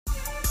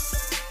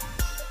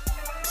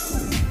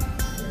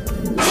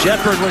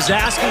Shepard was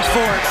asking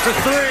for it for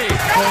three.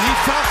 Well, he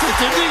felt it,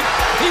 didn't he?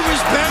 He was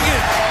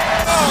begging.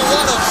 Oh,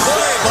 what a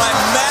play by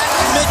Matt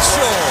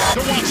Mitchell.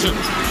 To Watson,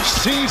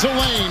 sees a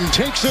lane,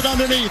 takes it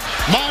underneath.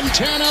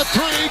 Montana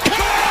three.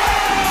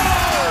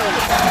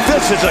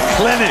 This is a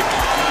clinic.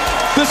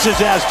 This is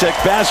Aztec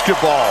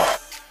basketball.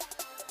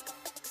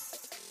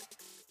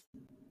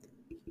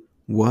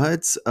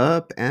 What's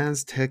up,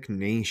 Aztec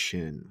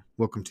Nation?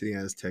 Welcome to the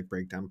Aztec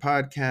Breakdown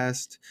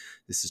Podcast.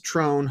 This is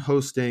Trone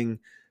hosting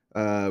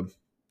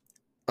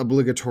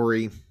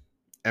obligatory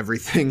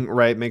everything,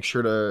 right? Make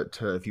sure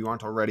to if you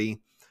aren't already,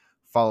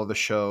 follow the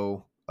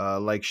show,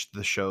 like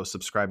the show,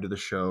 subscribe to the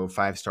show,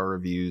 5-star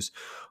reviews,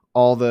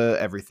 all the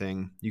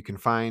everything. You can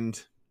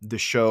find the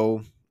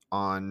show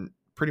on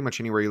pretty much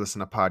anywhere you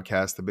listen to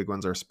podcasts. The big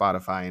ones are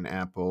Spotify and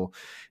Apple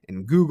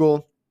and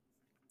Google.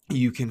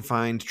 You can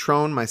find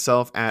Trone,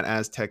 myself, at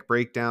Aztec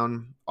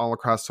Breakdown all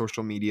across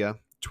social media.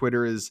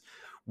 Twitter is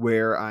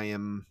where I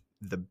am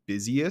the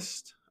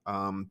busiest,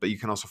 but you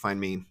can also find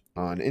me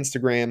on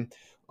Instagram,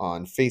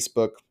 on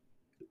Facebook.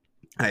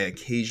 I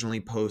occasionally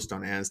post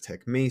on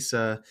Aztec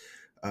Mesa,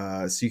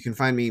 so you can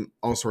find me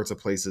all sorts of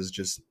places.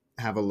 Just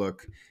have a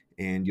look,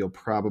 and you'll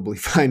probably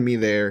find me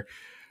there.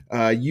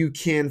 You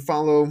can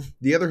follow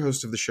the other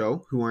hosts of the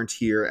show who aren't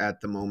here at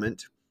the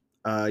moment.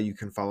 You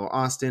can follow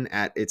Austin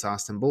at It's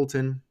Austin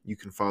Bolton. You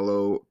can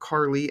follow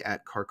Carly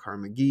at Car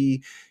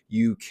McGee.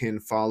 You can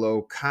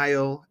follow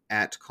Kyle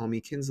at Call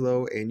Me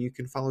Kinslow. And you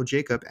can follow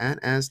Jacob at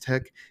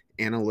Aztec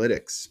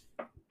Analytics.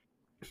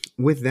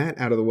 With that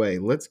out of the way,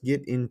 let's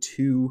get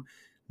into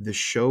the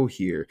show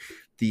here.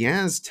 The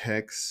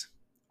Aztecs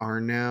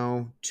are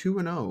now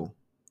 2-0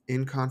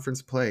 in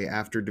conference play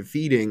after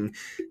defeating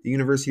the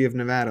University of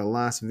Nevada,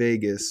 Las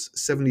Vegas,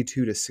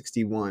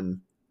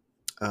 72-61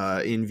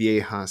 in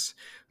Viejas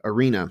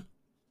Arena.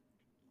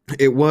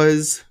 It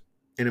was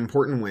an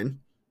important win.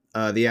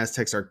 The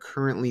Aztecs are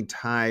currently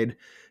tied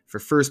for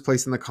first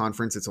place in the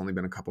conference. It's only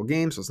been a couple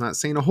games, so it's not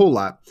saying a whole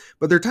lot,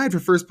 but they're tied for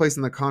first place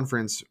in the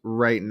conference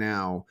right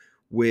now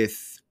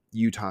with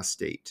Utah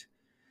State.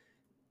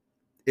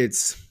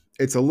 It's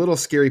a little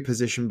scary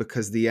position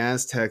because the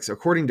Aztecs,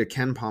 according to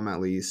Ken Palm at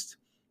least,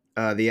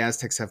 the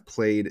Aztecs have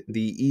played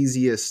the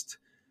easiest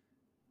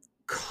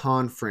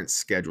conference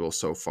schedule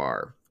so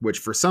far, which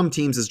for some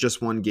teams is just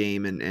one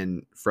game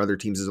and for other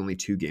teams is only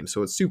 2 games.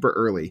 So it's super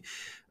early.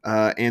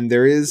 And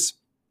it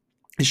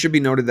should be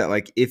noted that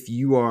like if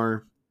you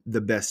are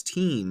the best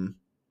team,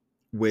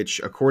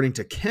 which according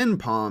to Ken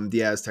Palm,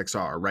 the Aztecs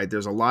are, right?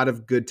 There's a lot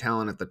of good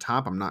talent at the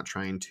top. I'm not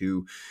trying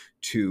to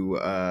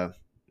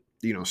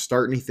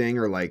start anything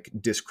or like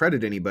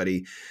discredit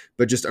anybody,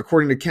 but just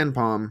according to Ken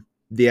Palm,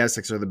 the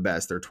Aztecs are the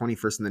best. They're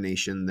 21st in the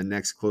nation. The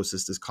next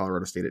closest is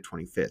Colorado State at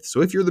 25th.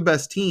 So if you're the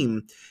best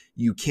team,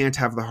 you can't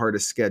have the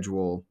hardest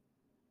schedule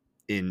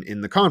in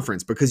the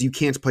conference because you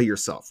can't play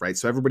yourself, right?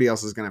 So everybody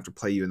else is going to have to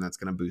play you, and that's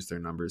going to boost their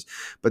numbers.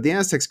 But the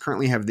Aztecs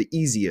currently have the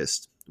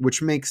easiest,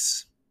 which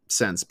makes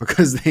sense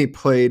because they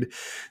played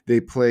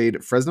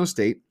Fresno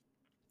State,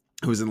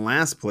 who's in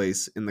last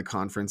place in the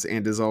conference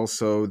and is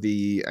also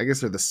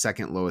they're the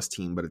second lowest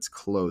team, but it's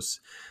close.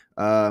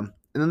 And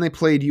then they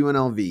played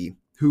UNLV,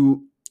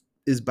 who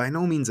is by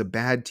no means a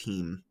bad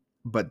team,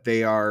 but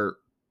they are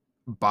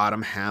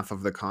bottom half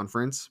of the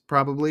conference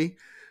probably.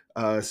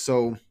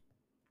 So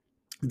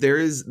there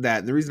is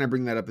that. The reason I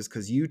bring that up is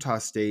because Utah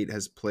State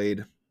has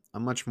played a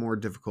much more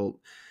difficult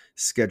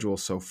schedule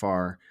so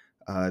far.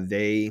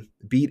 They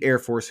beat Air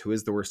Force, who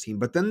is the worst team,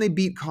 but then they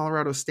beat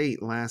Colorado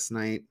State last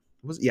night.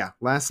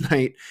 Last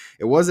night.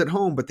 It was at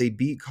home, but they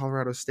beat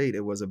Colorado State.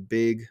 It was a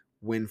big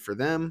win for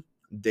them.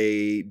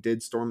 They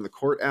did storm the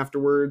court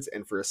afterwards,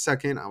 and for a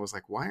second, I was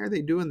like, why are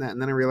they doing that?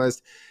 And then I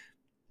realized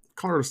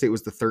Colorado State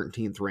was the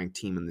 13th ranked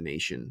team in the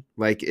nation.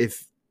 Like,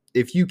 if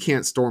you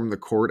can't storm the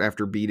court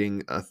after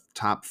beating a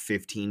top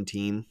 15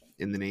 team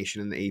in the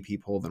nation in the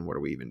AP poll, then what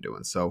are we even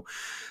doing? So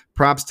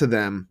props to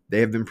them.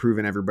 They have been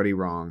proving everybody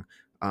wrong.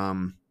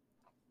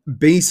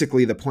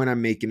 Basically, the point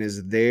I'm making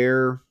is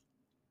their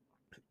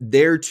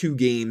 2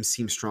 games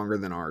seem stronger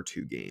than our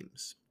 2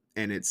 games.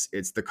 And it's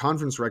the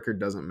conference record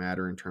doesn't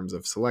matter in terms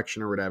of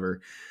selection or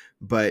whatever,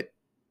 but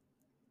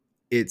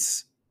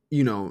it's,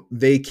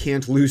 they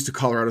can't lose to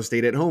Colorado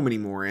State at home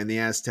anymore, and the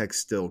Aztecs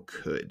still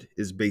could,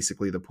 is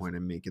basically the point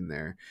I'm making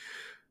there.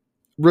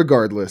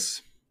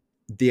 Regardless,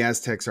 the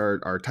Aztecs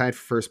are tied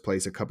for first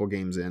place a couple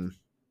games in,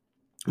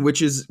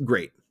 which is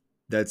great.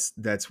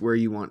 That's where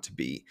you want to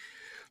be.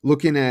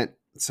 Looking at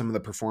some of the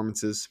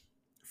performances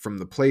from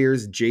the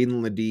players,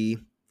 Jaden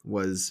Ledee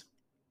was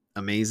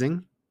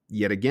amazing.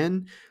 Yet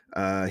again,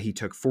 he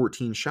took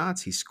 14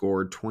 shots. He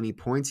scored 20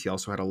 points. He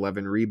also had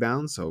 11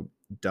 rebounds, so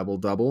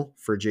double-double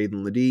for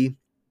Jaden Ledee.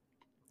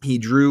 He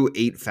drew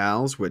 8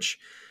 fouls, which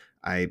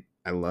I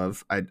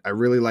love. I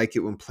really like it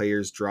when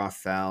players draw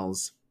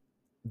fouls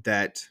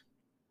that,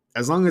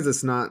 as long as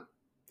it's not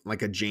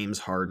like a James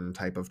Harden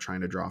type of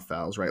trying to draw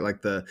fouls, right?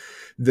 Like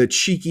the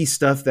cheeky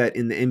stuff that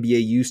in the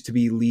NBA used to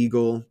be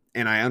legal,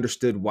 and I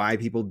understood why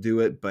people do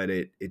it, but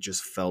it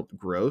just felt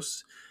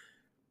gross.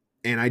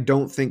 And I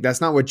don't think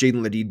that's not what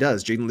Jaden Ledee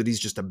does. Jaden Ledee's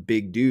just a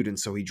big dude, and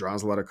so he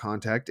draws a lot of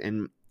contact,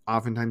 and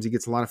oftentimes he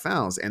gets a lot of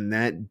fouls, and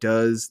that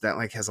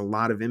like has a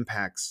lot of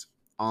impacts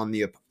on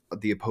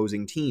the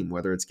opposing team,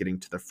 whether it's getting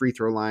to the free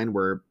throw line,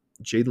 where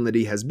Jaden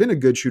Ledee has been a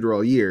good shooter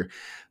all year.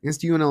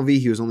 Against UNLV,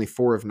 he was only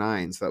 4 of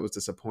 9, so that was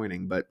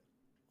disappointing. But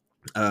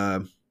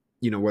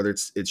whether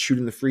it's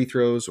shooting the free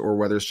throws or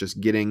whether it's just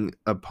getting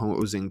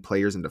opposing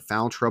players into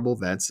foul trouble,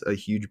 that's a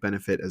huge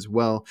benefit as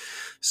well.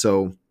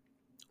 So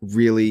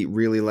really,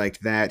 really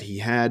liked that. He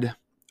had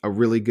a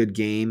really good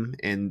game,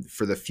 and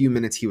for the few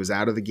minutes he was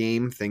out of the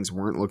game, things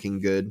weren't looking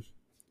good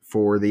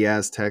for the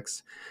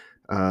Aztecs.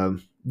 Overall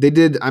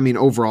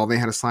they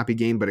had a sloppy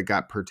game, but it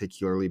got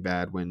particularly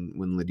bad when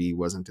Ledee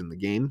wasn't in the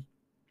game.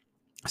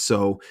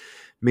 So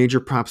major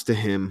props to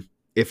him.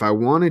 If I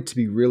wanted to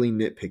be really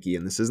nitpicky,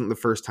 and this isn't the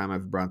first time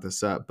I've brought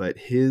this up, but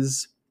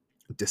his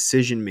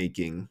decision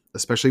making,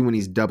 especially when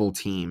he's double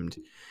teamed,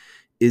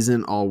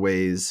 isn't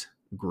always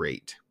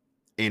great.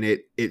 And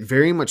it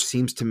very much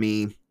seems to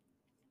me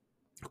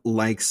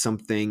like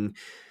something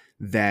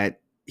that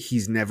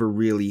he's never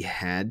really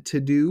had to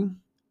do.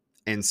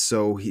 And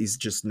so he's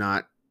just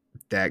not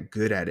that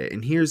good at it.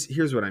 And here's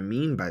what I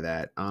mean by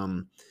that.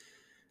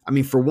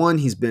 For one,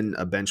 he's been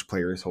a bench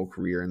player his whole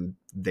career, and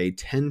they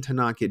tend to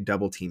not get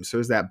double teamed. So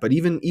there's that. But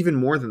even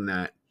more than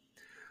that,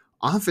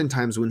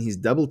 oftentimes when he's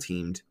double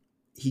teamed,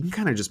 he can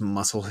kind of just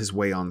muscle his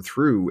way on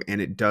through, and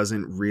it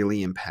doesn't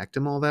really impact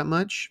him all that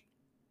much.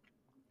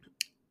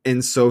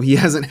 And so he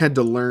hasn't had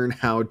to learn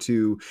how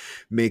to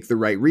make the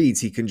right reads.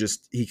 He can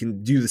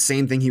do the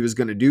same thing he was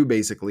going to do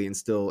basically and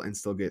still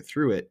get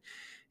through it.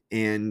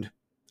 And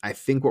I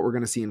think what we're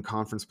going to see in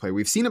conference play,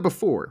 we've seen it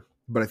before,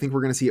 but I think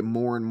we're going to see it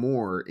more and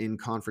more in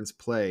conference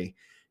play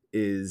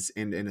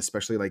and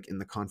especially like in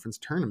the conference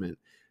tournament.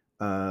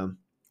 We're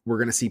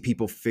going to see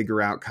people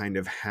figure out kind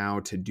of how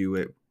to do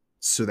it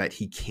so that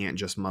he can't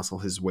just muscle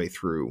his way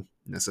through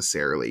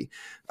necessarily,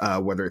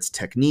 whether it's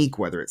technique,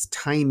 whether it's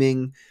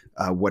timing,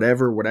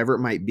 whatever it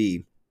might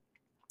be.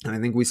 And I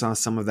think we saw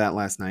some of that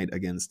last night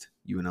against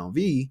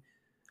UNLV,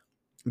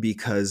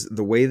 because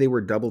the way they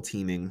were double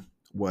teaming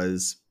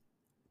was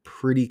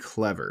pretty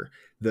clever.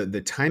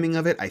 The timing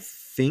of it, I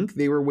think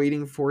they were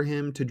waiting for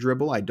him to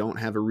dribble. I don't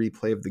have a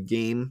replay of the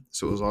game,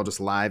 so it was all just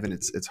live, and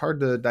it's hard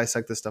to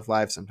dissect this stuff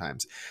live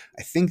sometimes.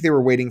 I think they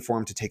were waiting for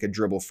him to take a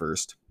dribble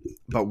first,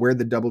 but where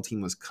the double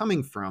team was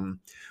coming from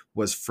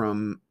was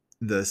from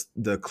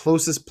the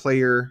closest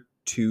player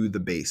to the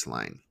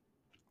baseline.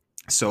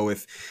 So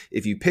if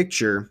you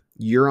picture,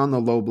 you're on the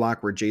low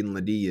block where Jaden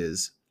Ledee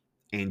is,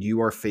 and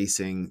you are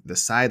facing the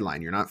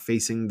sideline. You're not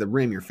facing the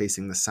rim, you're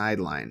facing the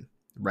sideline.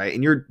 Right.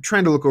 And you're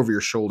trying to look over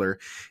your shoulder,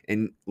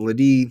 and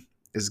Ledee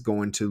is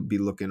going to be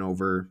looking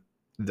over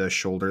the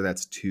shoulder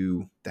that's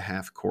to the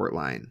half court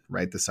line,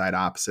 right? The side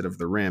opposite of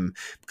the rim,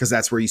 because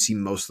that's where you see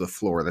most of the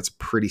floor. That's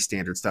pretty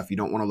standard stuff. You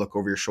don't want to look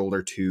over your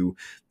shoulder to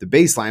the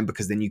baseline,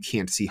 because then you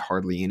can't see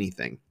hardly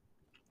anything.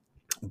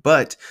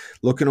 But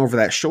looking over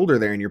that shoulder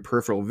there in your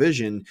peripheral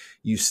vision,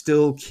 you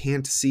still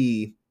can't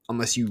see,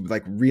 unless you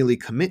like really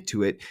commit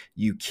to it,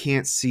 you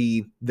can't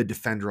see the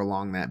defender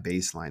along that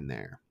baseline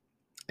there.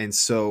 And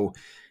so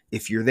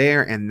if you're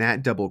there and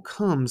that double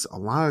comes, a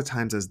lot of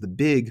times as the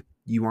big,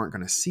 you aren't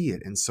going to see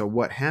it. And so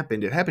what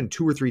happened, it happened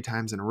 2 or 3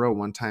 times in a row.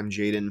 One time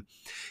Jaden,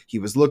 he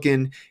was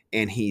looking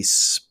and he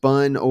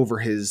spun over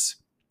his,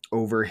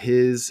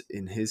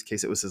 in his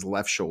case, it was his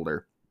left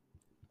shoulder.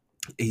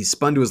 He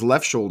spun to his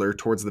left shoulder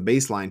towards the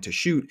baseline to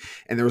shoot,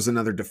 and there was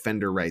another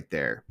defender right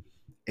there.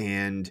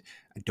 And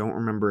I don't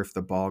remember if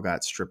the ball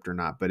got stripped or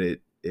not, but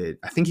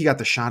I think he got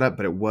the shot up,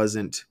 but it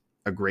wasn't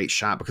a great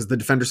shot because the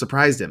defender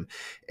surprised him.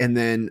 And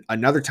then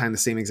another time the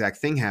same exact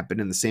thing happened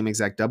and the same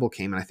exact double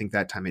came, and I think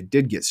that time it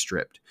did get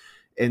stripped.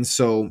 And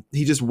so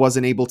he just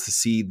wasn't able to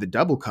see the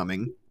double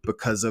coming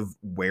because of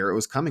where it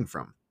was coming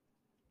from.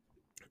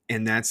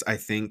 And that's, I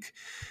think,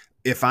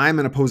 if I'm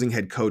an opposing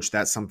head coach,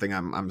 that's something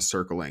I'm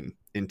circling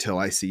until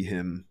I see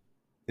him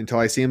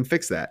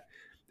fix that.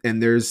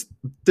 And there's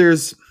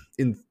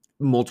in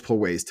multiple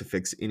ways to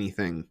fix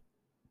anything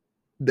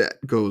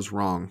that goes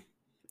wrong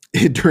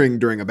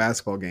during a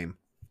basketball game.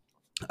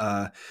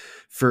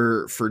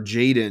 For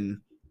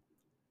Jaden,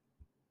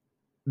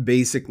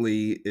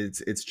 basically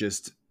it's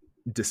just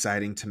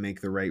deciding to make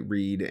the right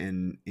read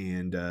and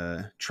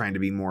trying to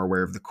be more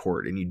aware of the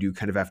court. And you do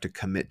kind of have to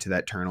commit to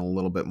that turn a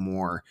little bit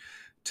more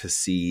to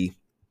see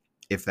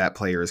if that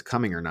player is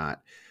coming or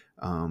not.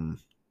 And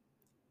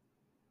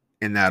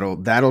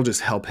that'll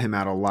just help him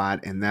out a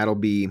lot. And that'll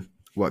be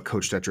what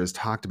Coach Detra has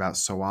talked about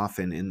so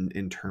often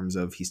in terms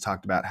of, he's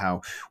talked about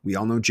how we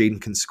all know Jaden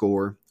can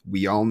score.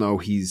 We all know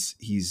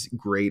he's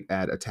great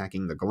at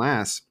attacking the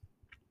glass,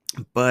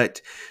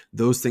 but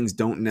those things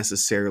don't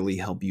necessarily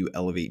help you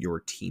elevate your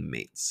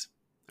teammates.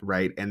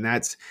 Right. And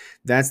that's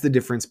the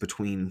difference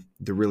between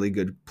the really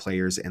good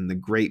players and the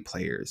great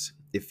players.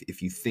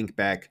 If you think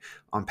back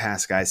on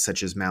past guys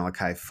such as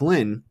Malachi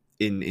Flynn,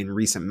 in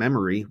recent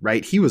memory,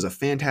 right? He was a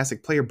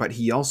fantastic player, but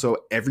he also,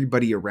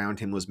 everybody around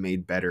him was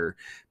made better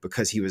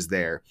because he was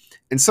there.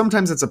 And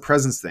sometimes it's a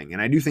presence thing.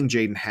 And I do think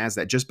Jaden has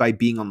that just by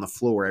being on the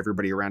floor,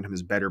 everybody around him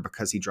is better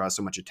because he draws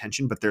so much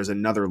attention. But there's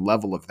another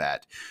level of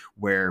that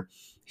where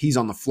he's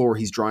on the floor,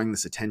 he's drawing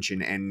this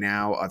attention, and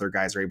now other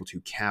guys are able to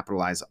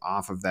capitalize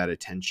off of that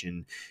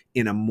attention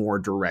in a more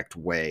direct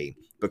way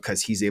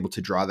because he's able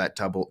to draw that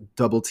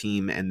double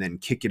team and then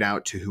kick it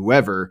out to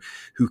whoever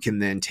who can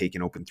then take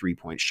an open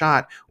 3-point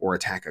shot or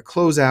attack a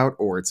closeout,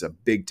 or it's a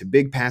big to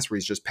big pass where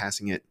he's just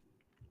passing it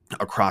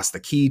across the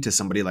key to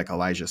somebody like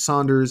Elijah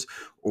Saunders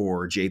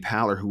or Jay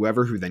Powell or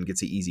whoever, who then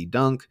gets an easy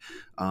dunk.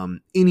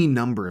 Any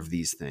number of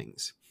these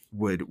things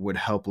would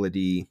help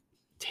Ledee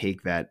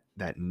take that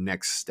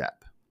next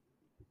step.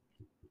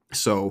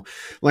 So,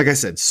 like I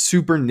said,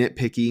 super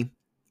nitpicky.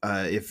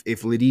 If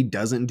Ledee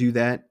doesn't do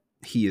that,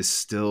 he is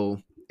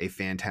still a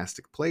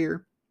fantastic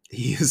player.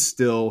 He is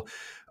still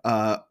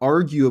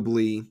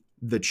arguably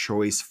the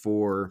choice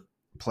for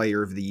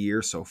player of the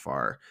year so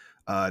far.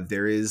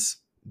 There is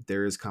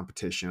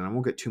competition. I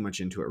won't get too much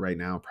into it right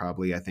now.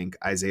 Probably, I think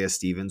Isaiah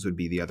Stevens would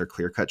be the other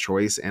clear-cut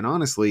choice. And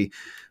honestly,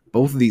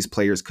 both of these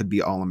players could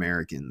be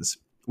All-Americans,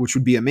 which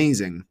would be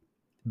amazing,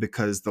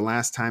 because the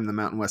last time the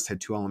Mountain West had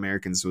 2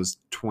 All-Americans was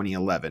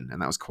 2011,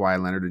 and that was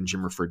Kawhi Leonard and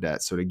Jimmer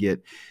Fredette. So to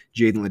get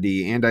Jaden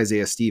Ledee and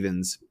Isaiah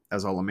Stevens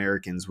as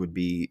All-Americans would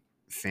be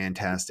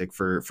fantastic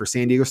for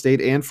San Diego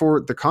State and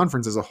for the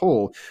conference as a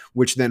whole,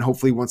 which then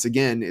hopefully once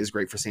again is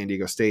great for San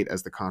Diego State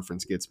as the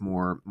conference gets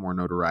more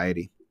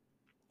notoriety.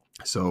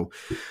 So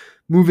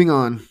moving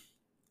on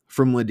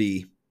from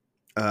Ledee,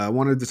 I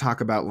wanted to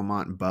talk about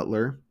Lamont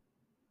Butler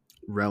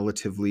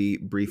relatively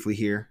briefly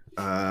here.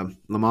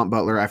 Lamont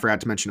Butler, I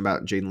forgot to mention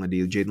about Jaden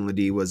Ledee. Jaden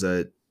Ledee was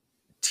a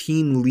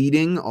team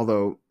leading,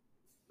 although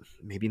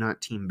maybe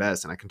not team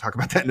best, and I can talk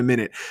about that in a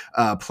minute,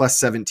 plus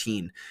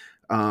 17.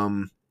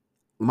 Lamont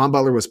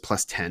Butler was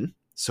plus 10,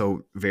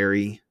 so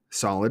very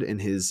solid in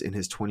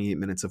his 28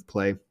 minutes of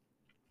play.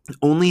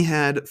 Only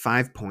had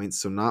 5 points,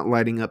 so not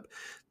lighting up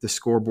the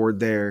scoreboard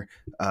there.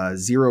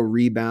 0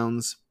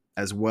 rebounds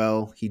as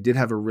well. He did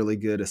have a really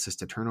good assist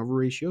to turnover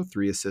ratio,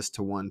 3 assists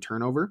to 1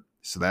 turnover.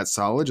 So that's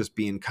solid, just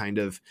being kind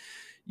of,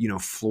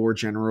 floor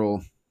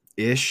general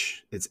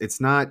ish. It's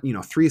not,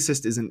 3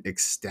 assists isn't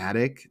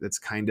ecstatic. That's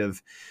kind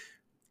of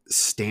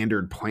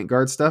standard point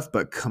guard stuff,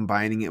 but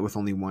combining it with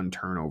only 1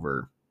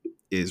 turnover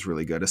is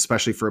really good,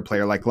 especially for a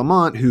player like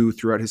Lamont, who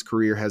throughout his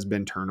career has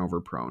been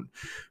turnover prone,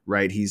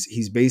 right?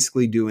 He's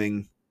basically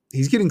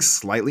he's getting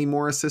slightly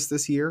more assists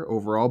this year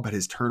overall, but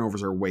his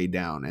turnovers are way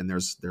down, and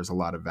there's a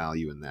lot of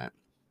value in that.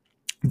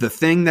 The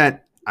thing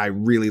that I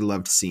really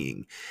loved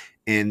seeing,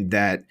 and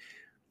that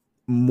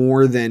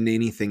more than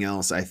anything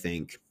else, I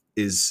think,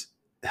 is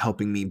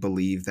helping me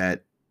believe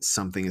that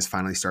something is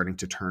finally starting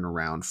to turn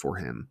around for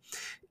him,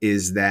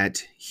 is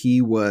that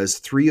he was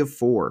 3 of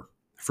 4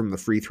 from the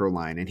free throw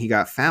line, and he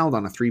got fouled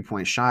on a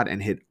 3-point shot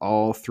and hit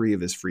all 3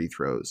 of his free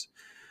throws.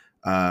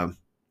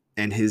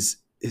 And his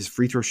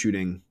free throw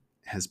shooting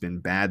has been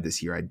bad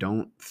this year. I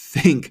don't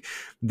think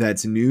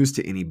that's news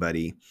to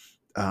anybody.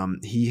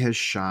 He has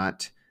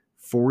shot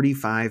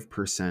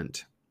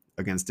 45%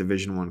 against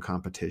Division I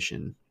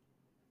competition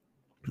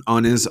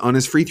on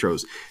his free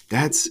throws.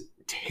 That's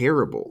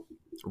terrible,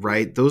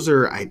 right? Those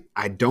are,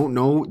 I don't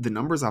know the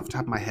numbers off the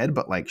top of my head,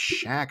 but like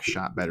Shaq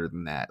shot better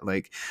than that.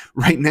 Like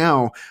right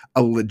now,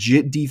 a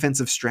legit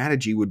defensive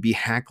strategy would be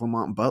hack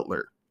Lamont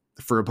Butler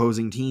for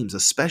opposing teams,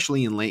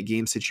 especially in late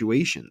game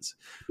situations,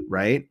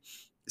 right?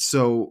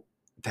 So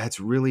that's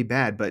really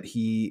bad, but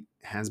he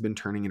has been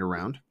turning it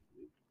around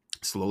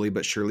slowly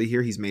but surely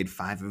here. He's made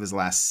 5 of his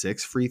last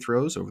 6 free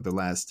throws over the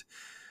last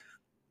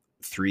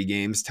 3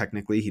 games.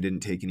 Technically, he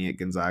didn't take any at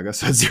Gonzaga,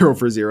 so 0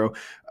 for 0.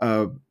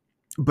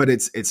 But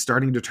it's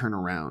starting to turn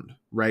around,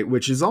 right?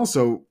 Which is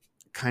also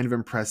kind of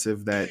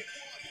impressive that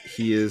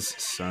he is,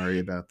 sorry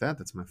about that,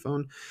 that's my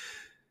phone.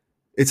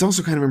 It's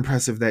also kind of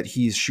impressive that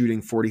he's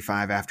shooting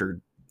 45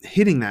 after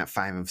hitting that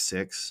 5 of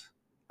 6,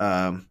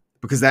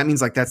 because that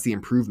means like that's the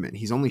improvement.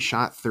 He's only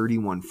shot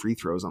 31 free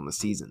throws on the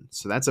season.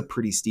 So that's a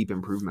pretty steep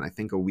improvement. I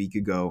think a week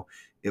ago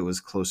it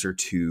was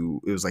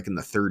like in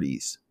the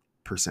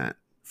 30s%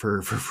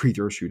 for free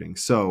throw shooting.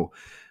 So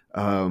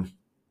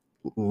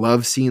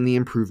love seeing the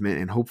improvement,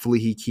 and hopefully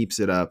he keeps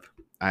it up.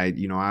 I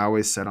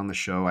always said on the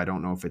show, I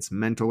don't know if it's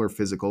mental or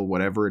physical,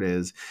 whatever it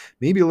is,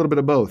 maybe a little bit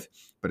of both,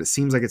 but it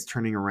seems like it's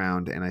turning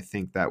around. And I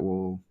think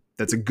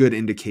that's a good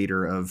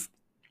indicator of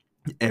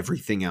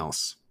everything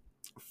else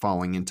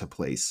falling into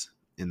place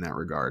in that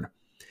regard.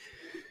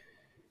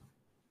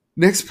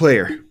 Next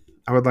player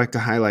I would like to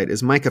highlight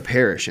is Micah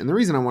Parrish. And the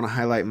reason I want to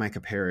highlight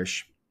Micah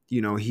Parrish,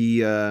 he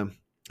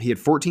had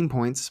 14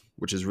 points,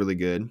 which is really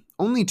good.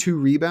 Only 2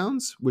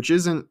 rebounds, which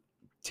isn't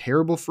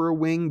terrible for a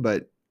wing,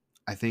 but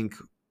I think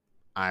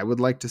I would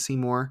like to see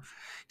more.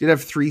 Did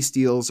have 3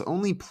 steals,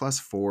 only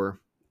 +4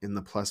 in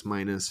the plus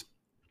minus.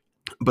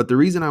 But the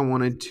reason I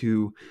wanted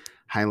to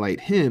highlight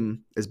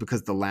him is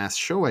because the last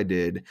show I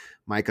did,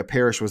 Micah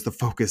Parrish was the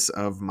focus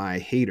of my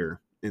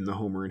hater in the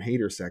Homer and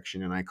Hater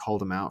section, and I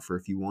called him out for,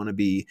 if you want to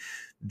be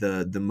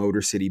the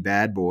Motor City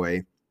bad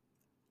boy,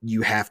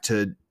 you have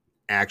to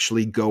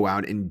actually go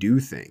out and do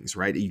things,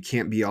 right? You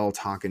can't be all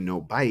talk and no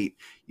bite.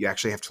 You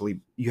actually have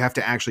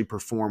to actually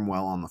perform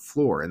well on the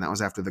floor. And that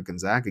was after the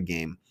Gonzaga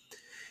game.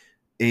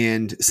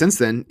 And since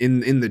then,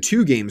 in the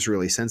 2 games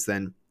really since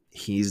then,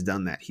 he's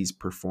done that. He's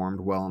performed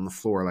well on the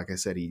floor. Like I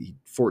said, he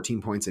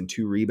 14 points and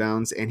 2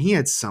 rebounds, and he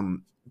had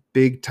some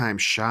big time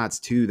shots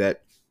too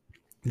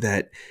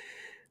that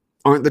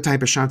aren't the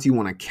type of shots you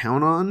want to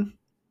count on,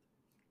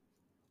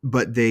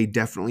 but they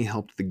definitely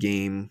helped the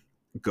game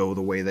go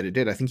the way that it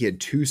did. I think he had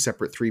 2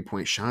 separate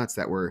 3-point shots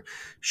that were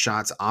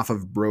shots off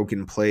of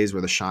broken plays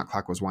where the shot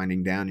clock was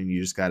winding down and you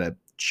just got to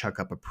chuck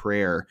up a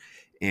prayer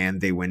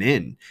and they went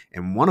in.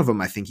 And one of them,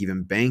 I think,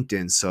 even banked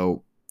in.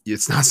 So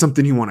it's not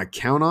something you want to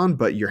count on,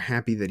 but you're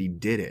happy that he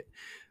did it.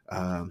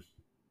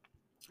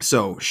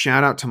 So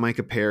shout out to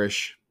Micah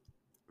Parrish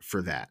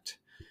for that.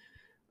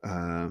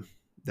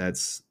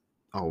 That's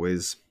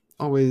always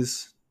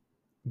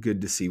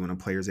good to see when a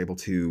player is able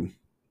to,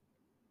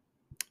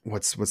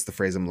 what's the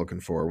phrase I'm looking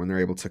for, when they're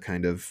able to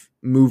kind of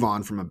move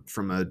on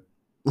from a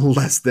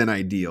less than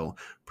ideal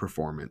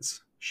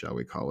performance, shall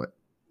we call it.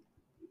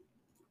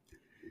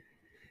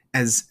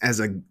 As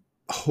a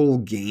whole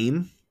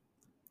game,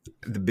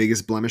 the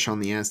biggest blemish on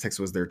the Aztecs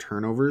was their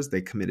turnovers.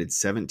 They committed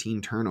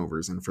 17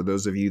 turnovers, and for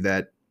those of you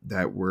that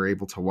were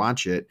able to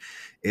watch it,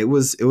 it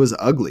was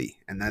ugly,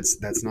 and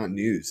that's not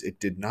news.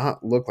 It did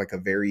not look like a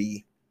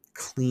very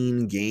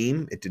clean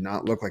game. It did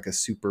not look like a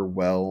super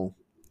well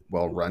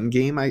run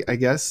game, I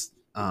guess.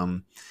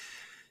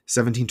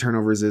 17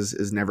 turnovers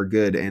is never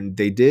good, and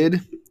they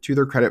did, to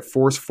their credit,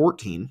 force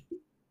 14,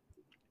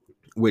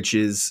 which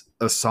is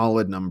a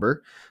solid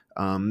number.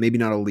 Maybe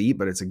not elite,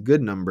 but it's a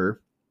good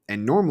number.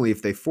 And normally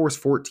if they force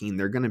 14,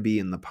 they're going to be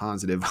in the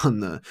positive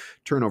on the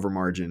turnover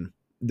margin.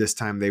 This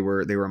time they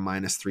were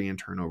 -3 in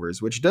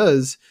turnovers, which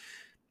does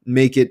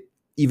make it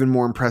even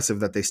more impressive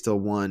that they still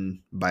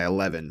won by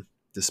 11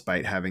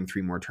 despite having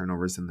 3 more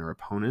turnovers than their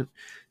opponent.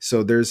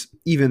 So there's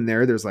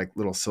like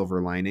little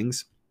silver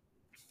linings.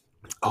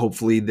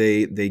 Hopefully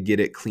they get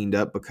it cleaned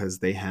up because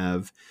they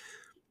have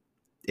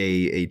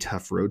a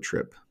tough road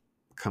trip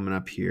coming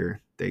up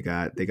here. They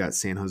got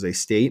San Jose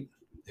State,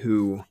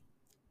 who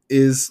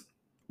is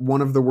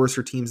one of the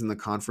worser teams in the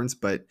conference,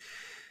 but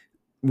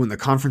when the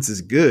conference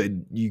is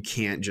good, you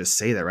can't just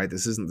say that, right?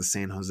 This isn't the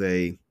San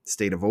Jose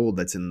State of old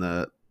that's in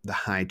the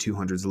high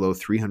 200s, low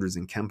 300s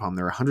in KenPom.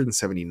 They're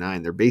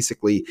 179. They're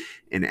basically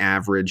an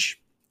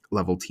average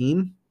level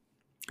team,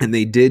 and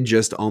they did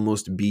just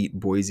almost beat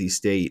Boise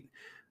State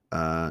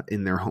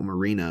in their home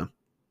arena,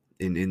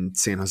 in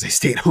San Jose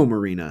State home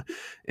arena.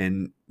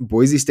 And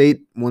Boise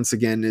State, once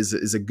again,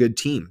 is a good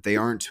team. They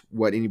aren't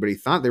what anybody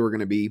thought they were going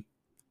to be,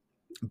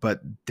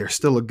 but they're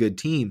still a good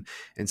team.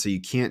 And so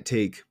you can't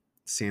take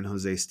San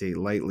Jose State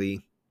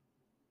lightly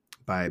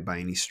by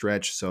any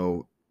stretch.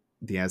 So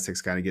the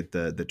Aztecs got to get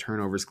the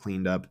turnovers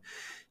cleaned up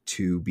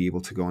to be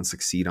able to go and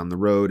succeed on the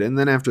road. And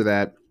then after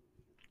that,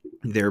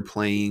 they're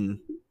playing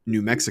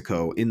New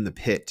Mexico in the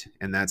pit.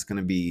 And that's going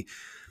to be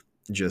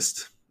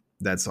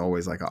that's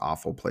always like an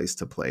awful place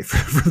to play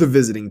for the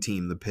visiting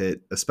team. The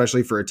pit,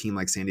 especially for a team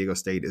like San Diego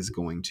State, is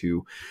going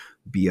to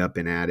be up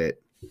and at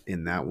it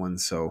in that one.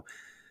 So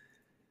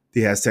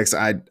the Aztecs,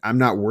 I'm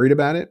not worried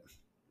about it.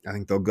 I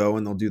think they'll go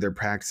and they'll do their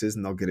practices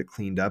and they'll get it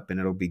cleaned up and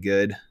it'll be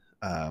good.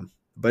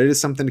 But it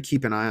is something to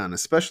keep an eye on,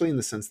 especially in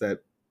the sense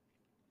that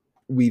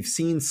we've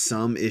seen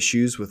some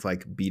issues with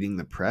like beating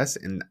the press,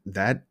 and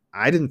that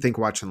I didn't think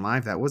watching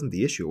live that wasn't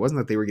the issue. It wasn't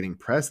that they were getting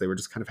pressed. They were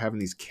just kind of having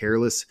these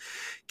careless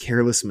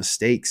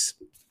mistakes.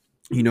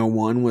 You know,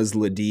 one was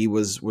Ladie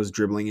was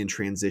dribbling in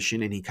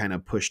transition and he kind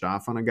of pushed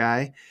off on a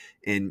guy,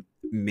 and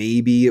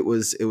maybe it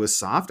was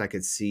soft. I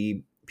could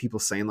see people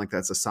saying like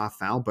that's a soft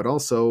foul, but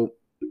also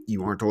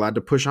you aren't allowed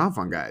to push off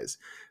on guys.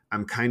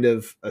 I'm kind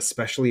of,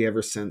 especially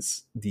ever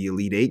since the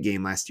Elite Eight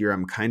game last year,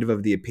 I'm kind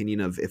of the opinion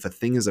of if a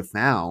thing is a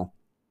foul,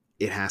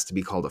 it has to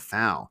be called a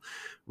foul,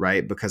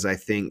 right? Because I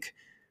think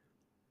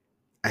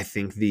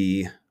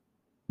the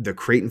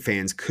Creighton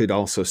fans could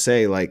also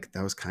say like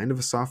that was kind of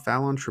a soft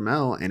foul on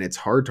Trammell, and it's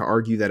hard to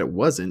argue that it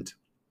wasn't.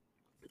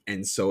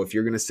 And so if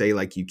you're going to say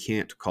like you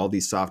can't call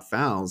these soft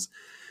fouls,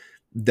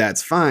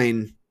 that's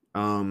fine.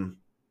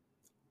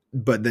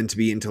 But then to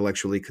be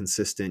intellectually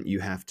consistent, you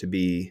have to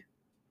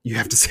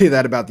say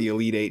that about the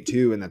Elite Eight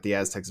too, and that the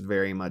Aztecs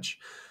very much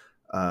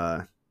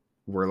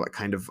were like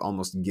kind of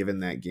almost given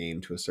that game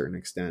to a certain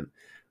extent.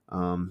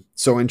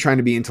 So in trying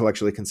to be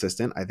intellectually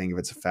consistent, I think if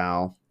it's a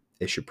foul,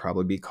 it should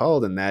probably be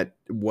called. And that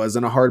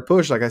wasn't a hard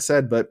push, like I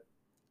said, but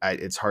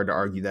it's hard to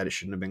argue that it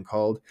shouldn't have been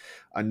called.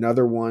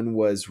 Another one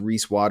was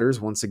Reese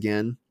Waters, once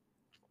again,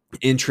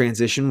 in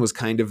transition, was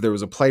kind of, there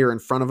was a player in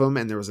front of him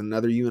and there was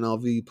another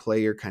UNLV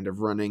player kind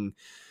of running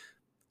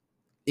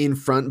in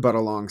front but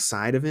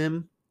alongside of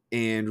him,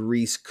 and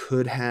Reese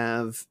could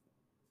have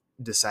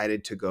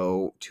decided to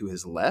go to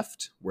his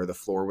left where the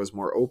floor was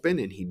more open,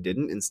 and he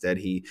didn't. Instead,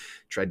 he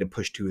tried to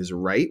push to his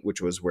right, which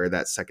was where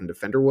that second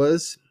defender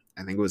was,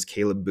 I think it was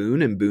Caleb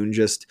Boone, and Boone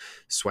just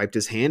swiped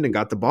his hand and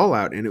got the ball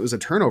out, and it was a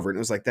turnover. And it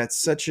was like, that's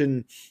such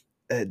an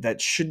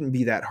that shouldn't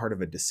be that hard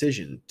of a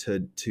decision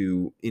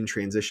to in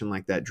transition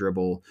like that,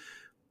 dribble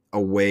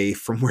away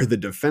from where the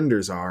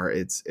defenders are.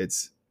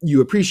 It's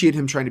you appreciate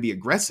him trying to be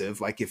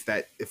aggressive. Like if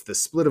the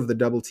split of the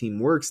double team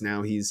works,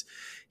 now he's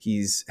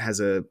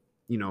has a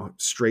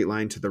straight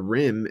line to the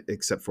rim,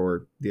 except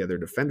for the other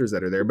defenders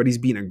that are there, but he's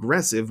being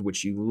aggressive,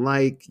 which you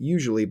like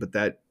usually, but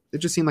that it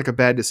just seemed like a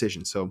bad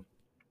decision. So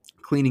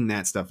cleaning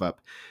that stuff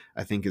up,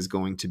 I think, is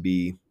going to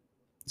be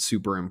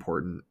super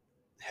important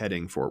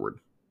heading forward.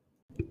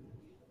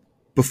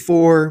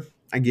 Before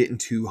I get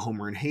into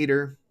homer and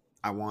hater,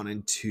 I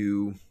wanted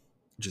to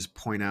just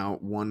point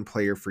out one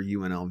player for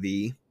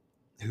UNLV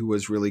who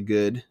was really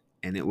good,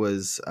 and it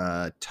was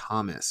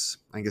Thomas.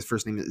 I think his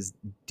first name is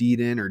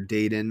Deaton or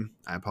Dayton.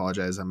 I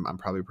apologize, I'm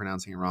probably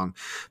pronouncing it wrong.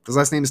 But his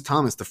last name is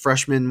Thomas, the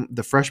freshman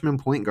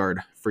point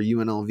guard for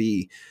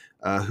UNLV,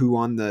 who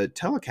on the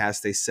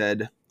telecast they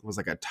said was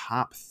like a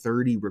top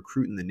 30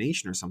 recruit in the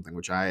nation or something,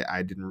 which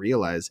I didn't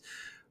realize.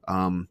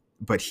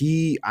 But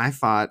I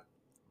thought,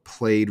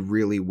 played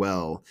really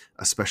well,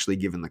 especially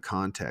given the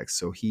context.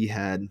 So he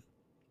had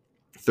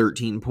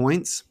 13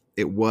 points.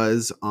 It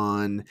was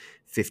on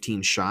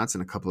 15 shots,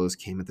 and a couple of those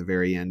came at the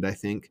very end, I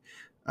think,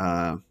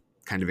 kind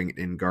of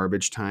in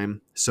garbage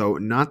time. So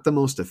not the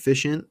most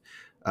efficient.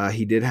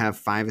 He did have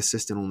 5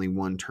 assists and only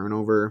 1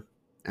 turnover,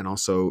 and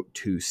also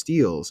 2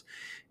 steals.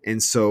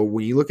 And so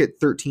when you look at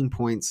 13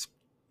 points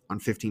on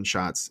 15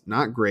 shots,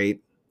 not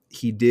great.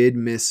 He did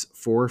miss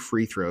 4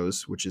 free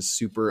throws, which is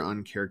super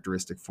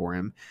uncharacteristic for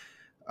him.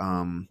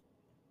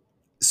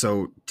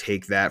 So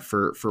take that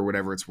for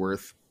whatever it's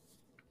worth.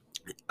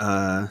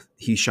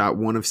 He shot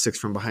 1 of 6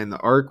 from behind the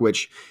arc,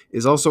 which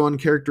is also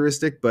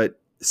uncharacteristic, but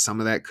some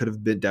of that could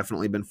have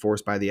definitely been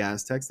forced by the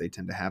Aztecs. They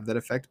tend to have that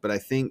effect. But I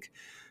think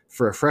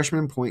for a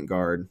freshman point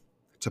guard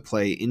to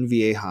play in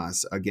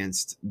Viejas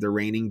against the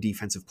reigning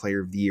defensive player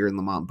of the year in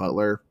Lamont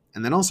Butler,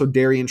 and then also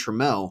Darian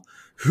Trammell,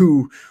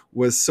 who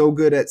was so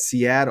good at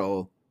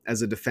Seattle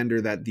as a defender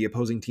that the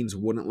opposing teams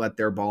wouldn't let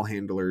their ball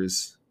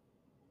handlers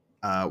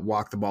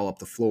walk the ball up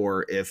the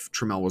floor if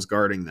Trammell was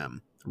guarding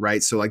them,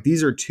 right? So like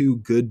these are 2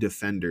 good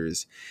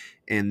defenders,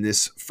 and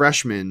this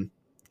freshman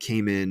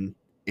came in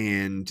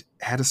and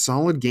had a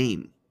solid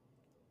game.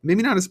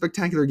 Maybe not a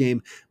spectacular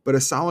game, but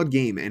a solid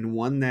game, and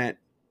one that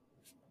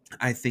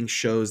I think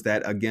shows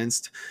that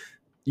against,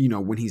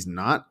 when he's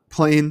not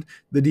playing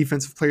the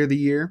defensive player of the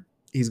year,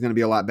 he's going to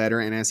be a lot better.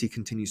 And as he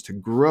continues to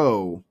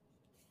grow,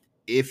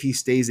 if he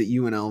stays at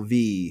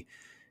UNLV,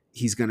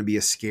 he's going to be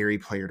a scary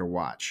player to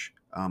watch.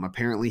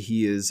 Apparently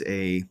he is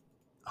a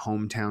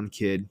hometown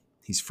kid.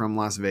 He's from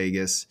Las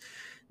Vegas.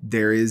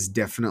 There is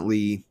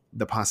definitely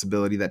the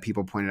possibility that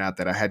people pointed out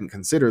that I hadn't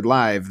considered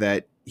live,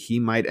 that he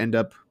might end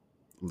up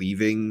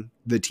leaving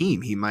the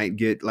team. He might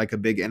get like a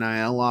big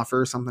NIL offer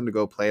or something to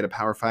go play at a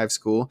Power 5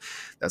 school.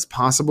 That's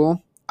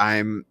possible.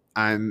 I'm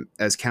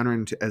as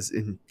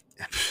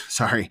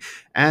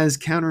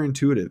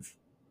counterintuitive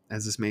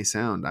as this may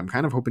sound. I'm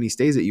kind of hoping he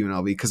stays at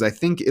UNLV because I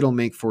think it'll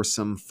make for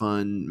some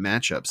fun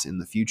matchups in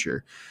the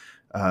future.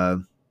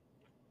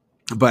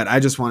 But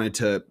I just wanted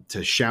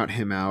to shout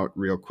him out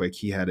real quick.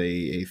 He had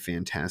a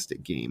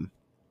fantastic game.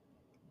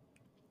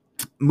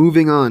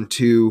 Moving on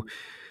to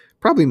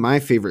probably my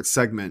favorite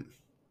segment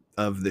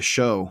of the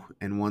show,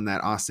 and one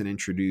that Austin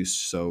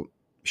introduced. So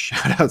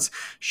shout outs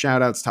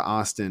to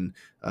Austin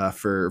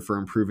for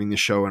improving the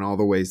show in all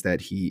the ways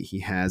that he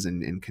has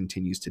and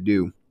continues to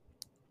do.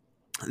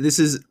 This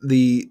is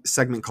the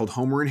segment called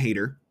Homer and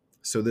Hater.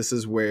 So this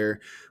is where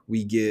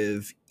we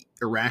give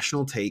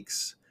irrational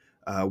takes,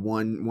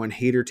 one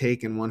hater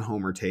take and one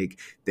homer take.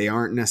 They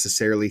aren't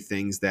necessarily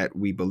things that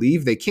we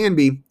believe. They can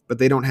be, but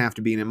they don't have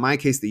to be. And in my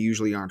case, they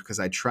usually aren't, because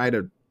I try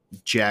to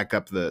jack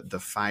up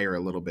the fire a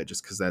little bit,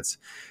 just because that's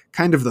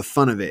kind of the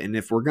fun of it. And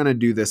if we're going to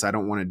do this, I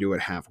don't want to do it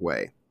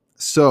halfway.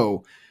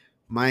 So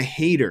my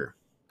hater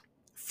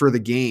for the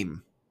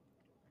game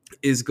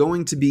is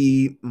going to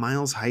be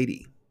Miles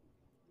Heide.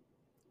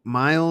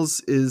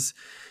 Miles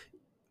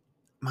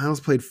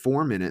played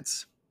 4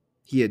 minutes.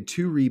 He had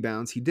 2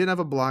 rebounds. He did have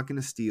a block and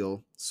a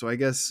steal, so I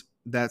guess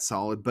that's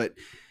solid, but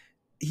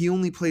he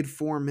only played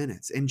 4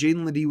 minutes, and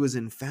Jaden Ledee was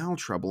in foul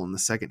trouble in the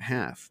second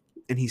half,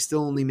 and he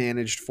still only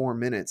managed 4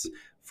 minutes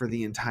for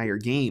the entire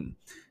game.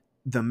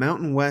 The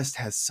Mountain West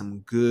has some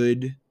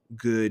good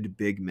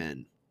big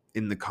men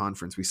in the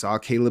conference. We saw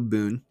Caleb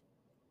Boone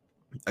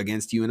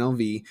against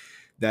UNLV.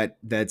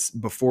 That's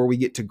before we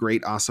get to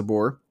Great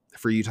Osabor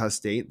for Utah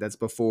State. That's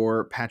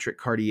before Patrick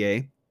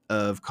Cartier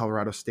of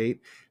Colorado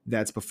State.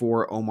 That's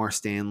before Omar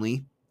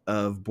Stanley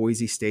of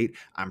Boise State.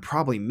 I'm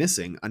probably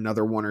missing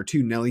another 1 or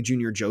 2. Nelly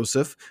Jr.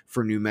 Joseph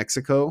for New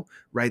Mexico,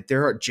 right?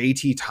 There are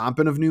JT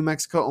Tompin of New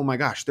Mexico. Oh my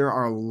gosh, there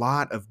are a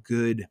lot of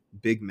good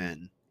big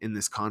men in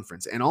this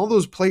conference. And all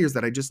those players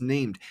that I just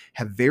named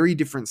have very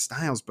different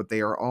styles, but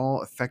they are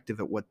all effective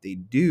at what they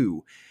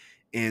do.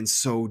 And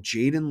so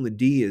Jaden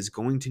Ledee is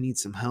going to need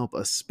some help,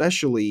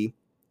 especially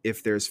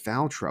if there's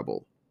foul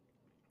trouble.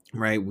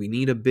 right? We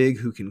need a big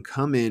who can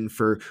come in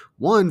for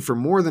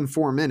more than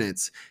 4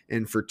 minutes,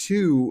 and for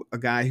two, a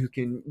guy who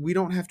can, we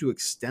don't have to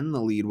extend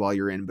the lead while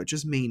you're in, but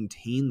just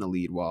maintain the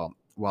lead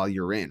while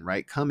you're in,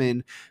 right? Come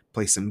in,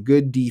 play some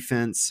good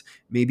defense,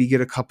 maybe get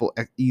a couple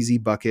easy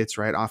buckets,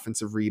 right?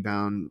 Offensive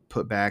rebound,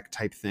 put back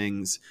type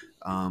things,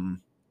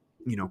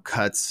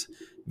 cuts,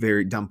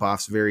 very dump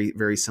offs, very,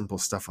 very simple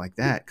stuff like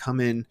that. Come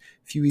in,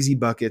 a few easy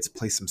buckets,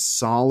 play some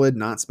solid,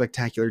 not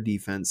spectacular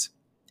defense,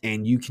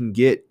 and you can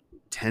get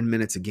 10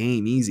 minutes a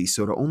game easy.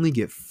 So to only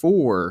get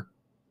 4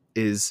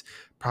 is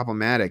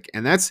problematic.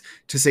 And that's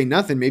to say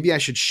nothing. Maybe I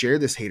should share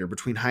this hater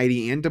between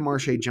Heidi and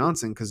DeMarshe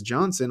Johnson, because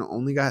Johnson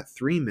only got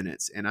 3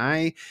 minutes. And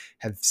I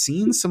have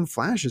seen some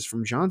flashes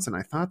from Johnson,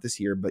 I thought, this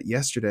year, but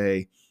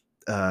yesterday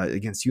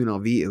against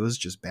UNLV, it was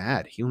just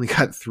bad. He only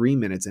got 3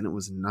 minutes, and it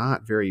was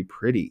not very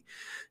pretty.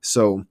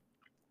 So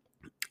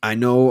I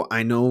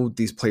know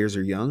these players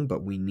are young,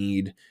 but we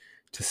need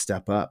to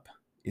step up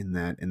in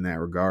that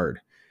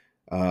regard.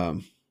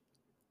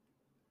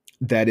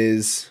 That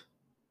is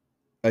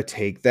a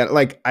take that,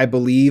 like, I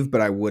believe,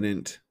 but I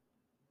wouldn't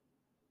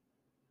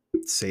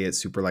say it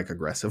super like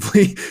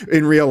aggressively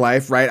in real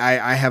life, right?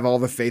 I have all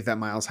the faith that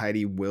Miles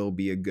Heide will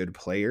be a good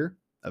player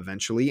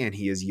eventually, and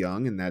he is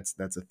young, and that's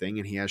a thing,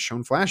 and he has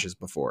shown flashes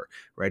before,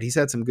 right? He's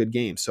had some good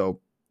games,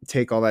 so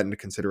take all that into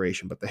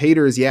consideration. But the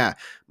haters, yeah,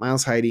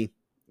 Miles Heide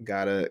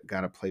gotta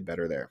play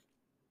better there.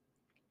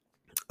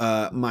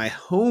 My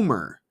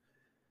homer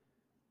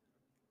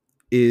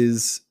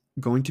is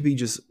going to be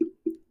just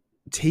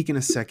taking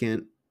a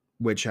second,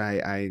 which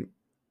I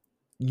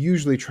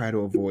usually try to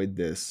avoid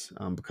this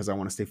because I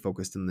want to stay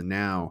focused in the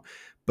now,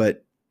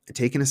 but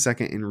taking a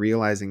second and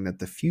realizing that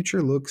the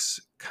future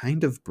looks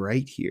kind of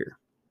bright here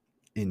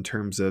in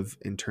terms of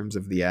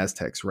the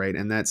Aztecs, right?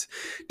 And that's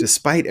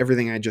despite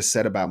everything I just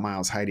said about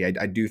Miles Heide.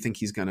 I do think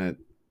he's going to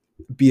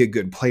be a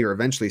good player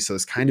eventually, so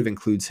this kind of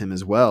includes him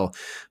as well.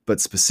 But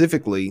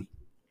specifically,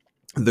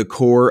 the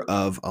core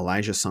of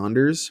Elijah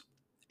Saunders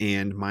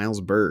and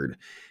Miles Byrd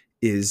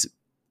is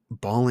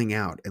balling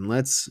out. And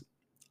let's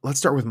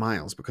start with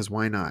Miles, because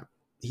why not?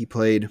 He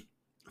played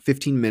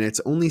 15 minutes,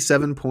 only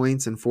 7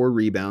 points and 4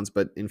 rebounds,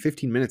 but in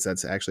 15 minutes,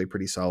 that's actually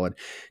pretty solid.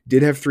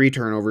 Did have 3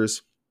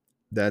 turnovers.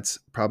 That's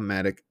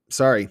problematic.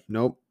 Sorry,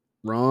 nope,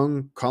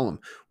 wrong column.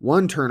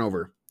 1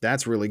 turnover.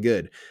 That's really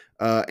good.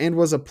 And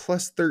was a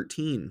plus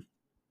 13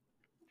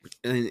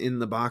 in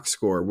the box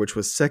score, which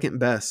was second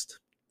best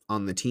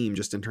on the team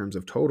just in terms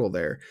of total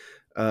there.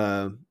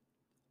 And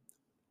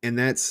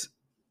that's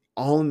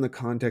all in the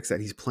context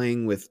that he's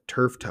playing with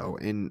turf toe.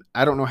 And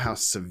I don't know how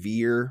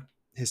severe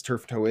his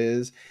turf toe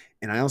is.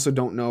 And I also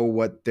don't know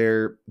what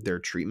their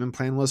treatment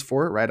plan was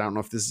for it, right? I don't know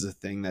if this is a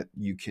thing that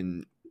you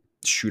can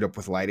shoot up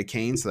with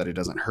lidocaine so that it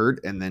doesn't hurt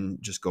and then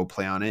just go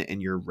play on it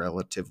and you're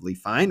relatively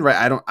fine,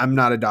 right? I'm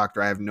not a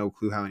doctor. I have no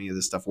clue how any of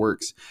this stuff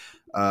works.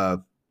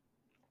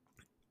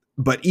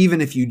 But even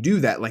if you do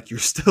that, like, you're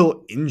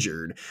still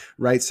injured,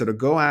 right? So to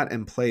go out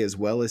and play as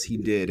well as he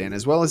did, and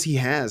as well as he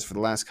has for the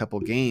last couple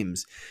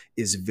games,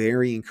 is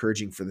very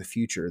encouraging for the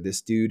future.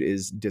 This dude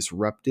is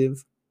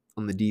disruptive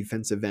on the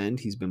defensive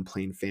end. He's been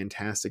playing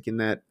fantastic in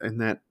that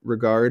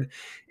regard,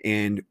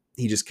 and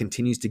he just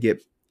continues to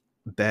get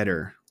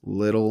better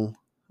little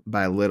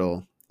by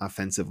little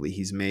offensively.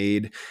 He's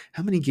made,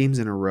 how many games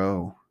in a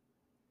row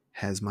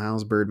has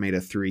Miles Byrd made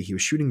a 3? He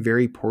was shooting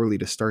very poorly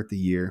to start the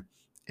year,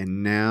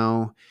 and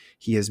now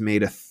he has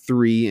made a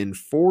 3 in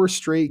 4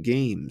 straight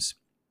games.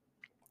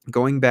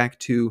 Going back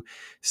to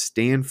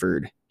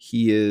Stanford,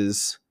 he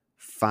is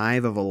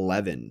 5 of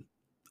 11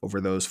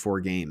 over those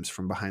 4 games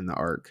from behind the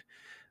arc.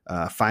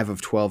 5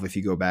 of 12 if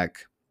you go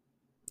back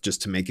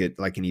just to make it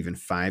like an even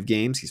 5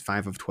 games. He's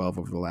 5 of 12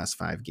 over the last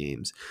 5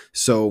 games.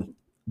 So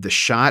the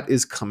shot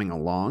is coming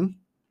along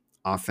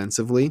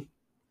offensively,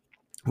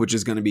 which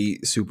is going to be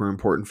super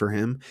important for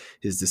him.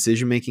 His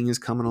decision-making is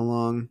coming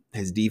along.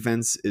 His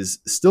defense is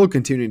still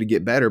continuing to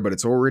get better, but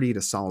it's already at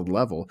a solid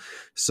level.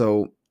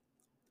 So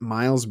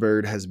Miles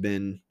Byrd has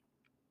been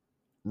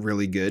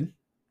really good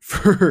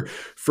for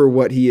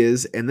what he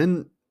is. And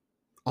then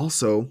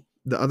also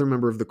the other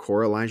member of the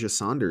core, Elijah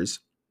Saunders,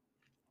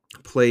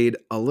 played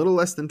a little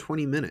less than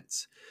 20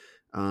 minutes.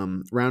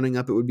 Rounding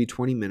up, it would be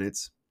 20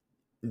 minutes.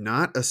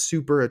 Not a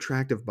super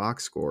attractive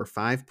box score.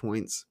 5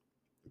 points,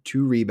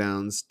 2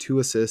 rebounds, 2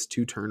 assists,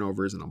 2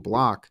 turnovers, and a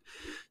block.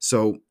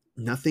 So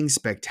nothing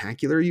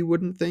spectacular, you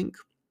wouldn't think.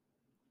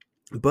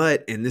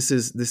 But, and this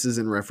is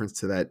in reference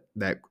to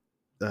that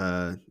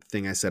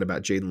thing I said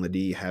about Jaden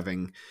Ledee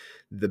having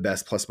the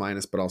best plus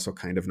minus, but also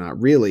kind of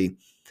not really,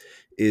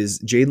 is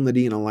Jaden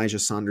Ledee and Elijah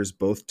Saunders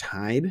both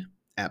tied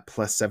at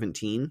plus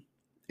 17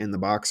 in the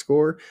box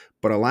score,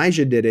 but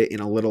Elijah did it in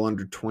a little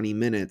under 20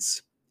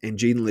 minutes, and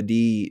Jaden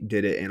Ledee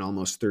did it in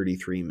almost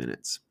 33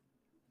 minutes.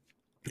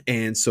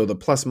 And so the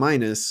plus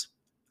minus,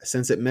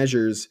 since it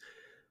measures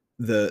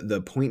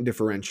the point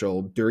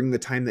differential during the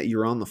time that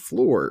you're on the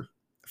floor,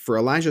 for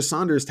Elijah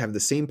Saunders to have the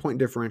same point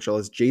differential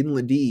as Jaden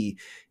Ledee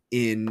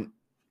in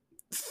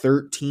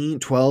 13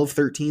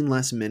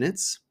 less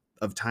minutes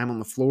of time on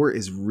the floor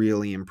is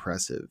really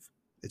impressive.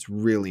 It's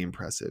really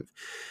impressive.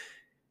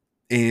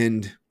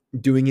 And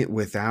doing it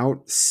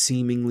without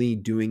seemingly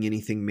doing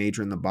anything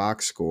major in the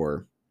box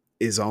score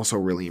is also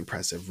really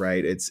impressive,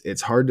 right?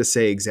 It's hard to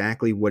say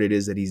exactly what it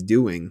is that he's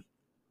doing,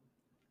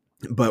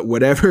 but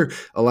whatever,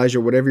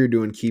 Elijah, whatever you're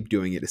doing, keep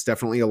doing it. It's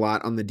definitely a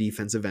lot on the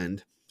defensive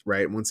end,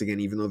 right? Once again,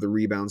 even though the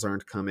rebounds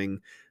aren't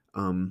coming,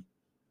 all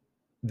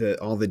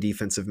the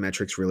defensive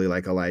metrics really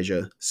like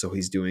Elijah, so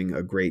he's doing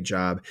a great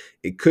job.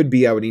 It could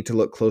be, I would need to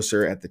look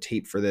closer at the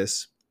tape for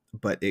this,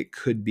 but it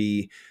could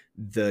be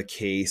the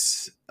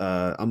case,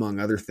 among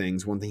other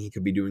things. One thing he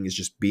could be doing is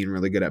just being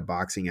really good at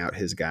boxing out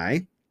his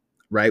guy,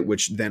 right?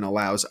 Which then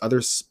allows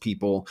other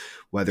people,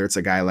 whether it's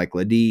a guy like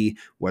Ladie,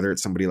 whether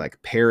it's somebody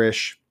like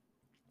Parrish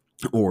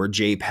or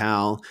J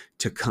Pal,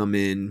 to come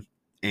in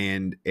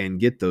and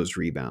get those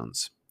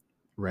rebounds,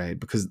 right?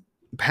 Because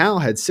Pal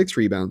had 6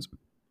 rebounds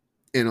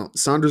and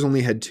Saunders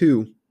only had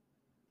 2,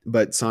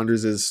 but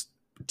Saunders is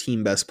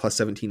team best plus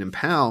 17 and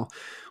Pal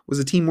was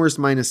a team worst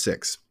minus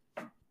 6.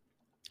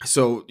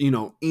 So,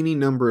 any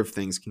number of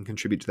things can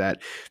contribute to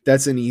that.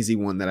 That's an easy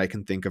one that I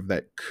can think of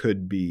that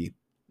could be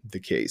the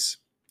case.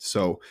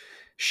 So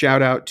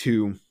shout out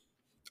to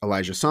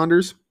Elijah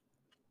Saunders.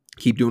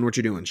 Keep doing what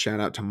you're doing. Shout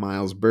out to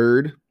Miles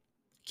Bird.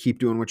 Keep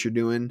doing what you're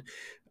doing.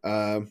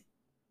 And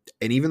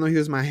even though he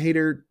was my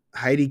hater,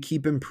 Heidi,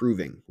 keep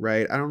improving,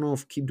 right? I don't know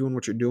if keep doing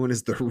what you're doing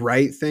is the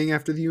right thing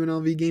after the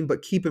UNLV game,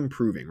 but keep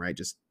improving, right?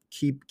 Just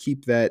keep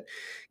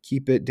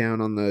it down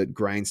on the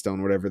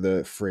grindstone, whatever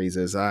the phrase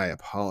is. I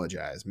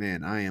apologize,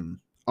 man. I am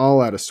all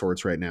out of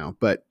sorts right now,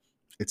 but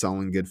it's all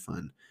in good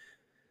fun.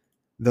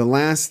 The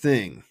last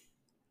thing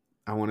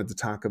I wanted to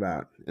talk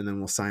about, and then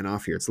we'll sign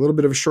off here. It's a little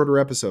bit of a shorter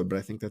episode, but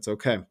I think that's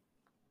okay,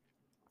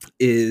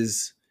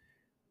 is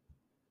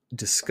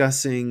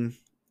discussing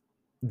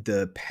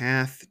the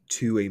path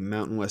to a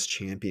Mountain West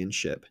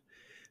championship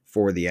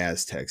for the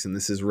Aztecs. And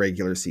this is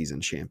regular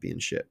season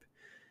championship.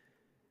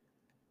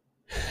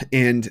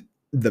 And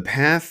the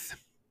path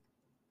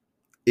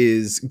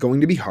is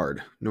going to be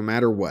hard no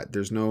matter what.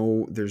 There's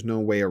no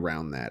way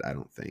around that. I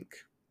don't think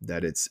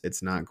that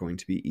it's not going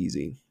to be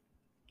easy.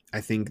 I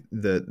think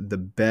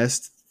the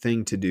best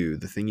thing to do,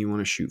 the thing you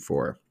want to shoot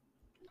for,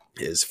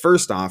 is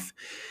first off,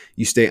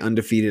 you stay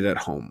undefeated at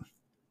home.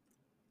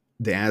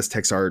 The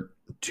Aztecs are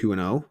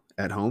 2-0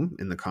 at home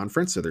in the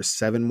conference, so there's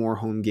 7 more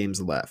home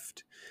games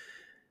left.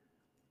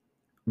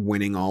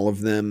 Winning all of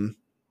them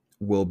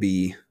will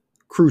be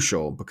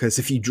crucial, because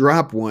if you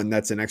drop one,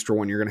 that's an extra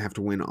one you're going to have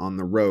to win on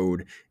the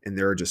road, and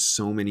there are just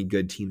so many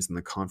good teams in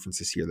the conference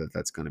this year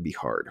that's going to be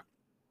hard.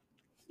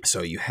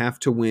 So you have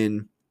to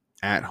win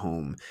at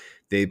home.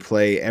 They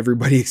play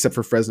everybody except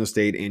for Fresno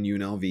State and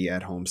UNLV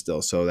at home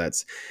still. So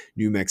that's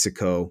New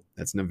Mexico,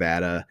 that's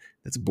Nevada,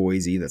 that's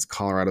Boise, that's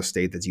Colorado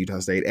State, that's Utah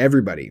State.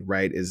 Everybody,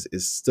 right, is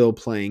still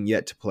playing,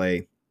 yet to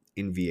play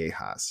in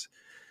Viejas.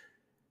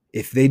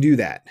 If they do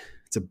that,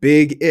 it's a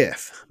big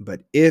if,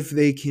 but if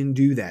they can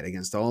do that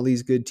against all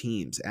these good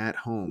teams at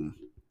home,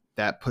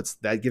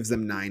 that gives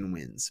them 9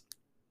 wins.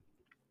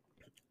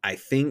 I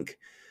think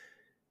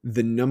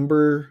the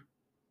number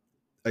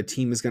a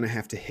team is going to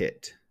have to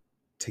hit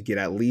to get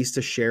at least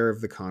a share of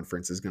the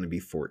conference is going to be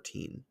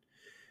 14.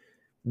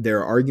 There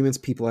are arguments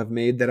people have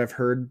made that I've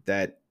heard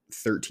that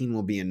 13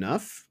 will be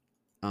enough.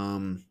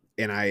 And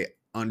I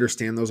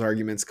understand those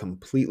arguments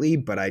completely,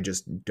 but I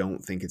just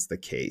don't think it's the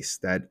case.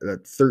 That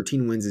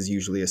 13 wins is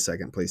usually a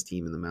second place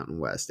team in the Mountain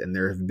West. And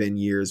there have been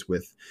years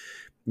with,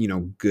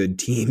 good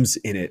teams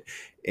in it.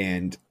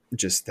 And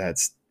just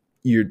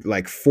you're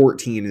like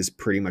 14 is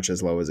pretty much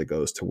as low as it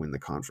goes to win the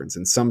conference.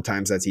 And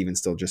sometimes that's even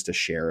still just a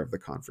share of the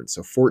conference.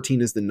 So 14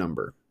 is the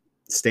number.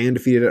 Stay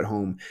undefeated at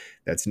home.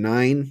 That's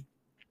 9.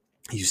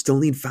 You still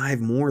need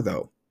 5 more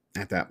though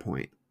at that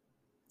point.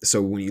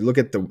 So when you look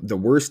at the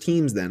worst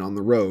teams then on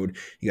the road,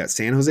 you got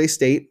San Jose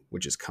State,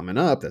 which is coming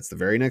up. That's the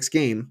very next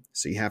game.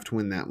 So you have to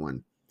win that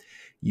one.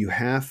 You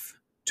have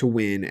to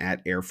win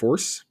at Air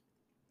Force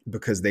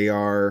because they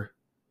are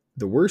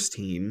the worst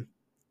team.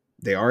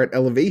 They are at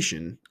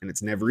elevation, and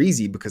it's never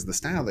easy because of the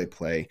style they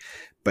play,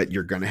 but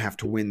you're going to have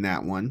to win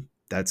that one.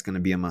 That's going to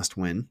be a must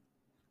win.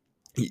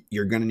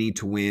 You're going to need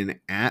to win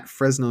at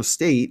Fresno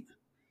State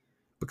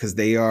because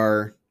they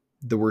are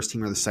the worst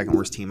team or the second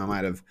worst team. I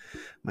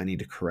might need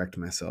to correct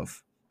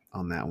myself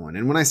on that one.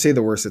 And when I say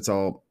the worst, it's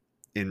all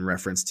in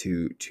reference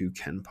to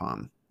Ken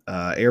Pom.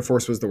 Air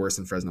Force was the worst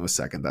and Fresno was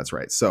second. That's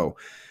right. So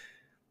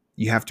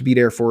you have to beat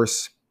Air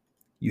Force.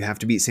 You have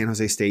to beat San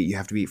Jose State. You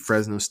have to beat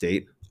Fresno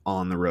State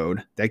on the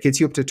road. That gets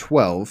you up to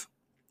 12.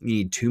 You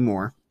need 2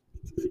 more.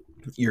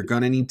 You're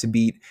going to need to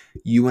beat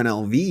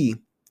UNLV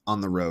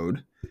on the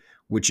road,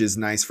 which is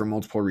nice for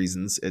multiple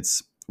reasons.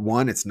 It's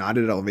 1, it's not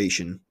at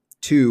elevation.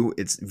 2,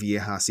 it's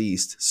Viejas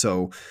East.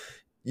 So,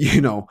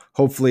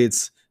 hopefully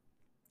it's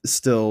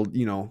still,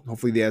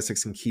 hopefully the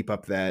Aztecs can keep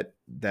up that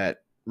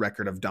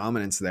record of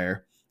dominance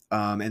there.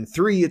 And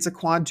 3, it's a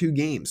quad 2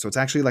 game. So it's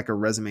actually like a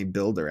resume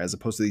builder as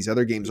opposed to these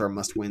other games are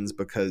must wins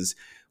because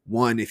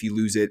 1, if you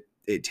lose it,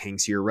 it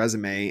tanks your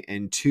resume.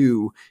 And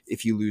 2,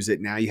 if you lose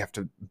it, now you have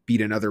to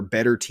beat another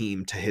better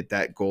team to hit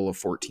that goal of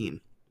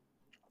 14.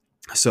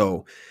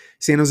 So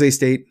San Jose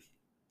State,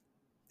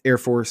 Air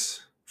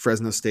Force,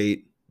 Fresno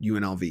State,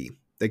 UNLV.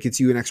 That gets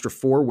you an extra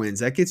 4 wins.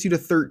 That gets you to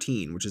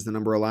 13, which is the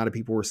number a lot of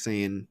people were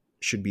saying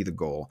should be the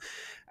goal.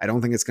 I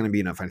don't think it's going to be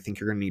enough. I think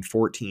you're going to need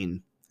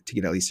 14 to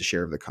get at least a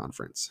share of the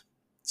conference.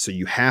 So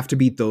you have to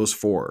beat those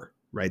 4,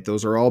 right?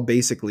 Those are all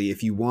basically,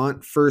 if you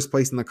want first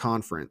place in the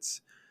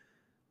conference,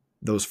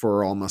 those 4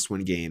 are all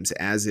must-win games,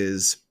 as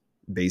is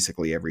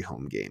basically every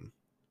home game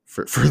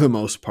for the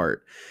most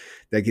part.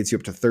 That gets you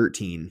up to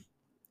 13.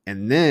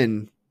 And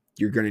then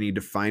you're going to need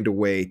to find a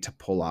way to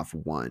pull off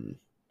 1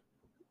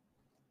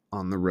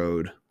 on the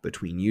road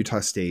between Utah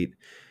State,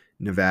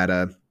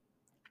 Nevada,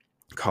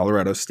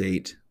 Colorado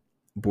State,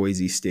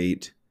 Boise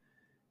State,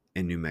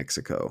 and New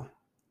Mexico.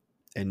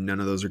 And none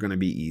of those are going to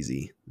be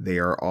easy. They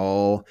are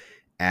all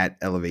at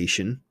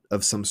elevation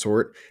of some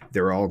sort.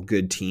 They're all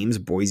good teams.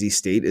 Boise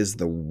State is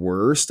the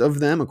worst of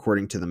them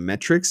according to the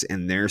metrics,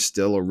 and they're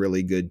still a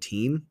really good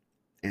team.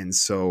 And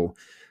so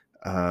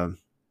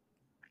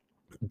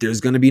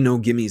there's going to be no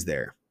gimmies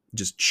there.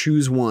 Just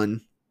choose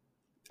one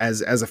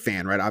as a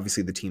fan, right?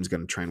 Obviously the team's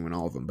going to try and win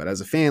all of them, but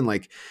as a fan,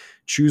 like,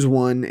 choose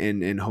one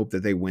and hope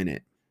that they win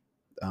it.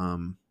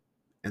 And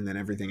then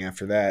everything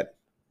after that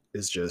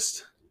is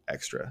just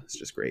extra. It's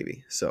just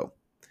gravy. So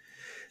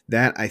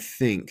that, I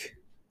think,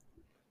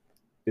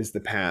 is the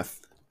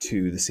path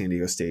to the San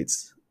Diego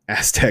State's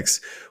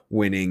Aztecs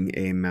winning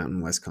a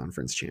Mountain West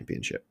Conference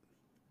championship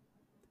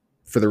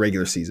for the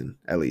regular season,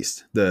 at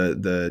least.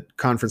 The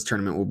conference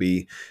tournament will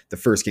be, the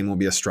first game will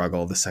be a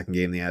struggle. The second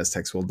game, the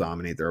Aztecs will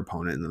dominate their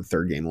opponent, and the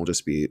third game will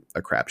just be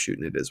a crapshoot,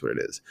 and it is what it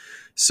is.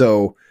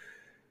 So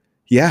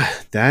yeah,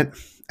 that,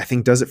 I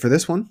think, does it for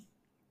this one.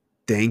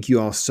 Thank you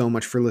all so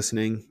much for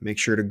listening. Make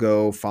sure to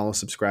go follow,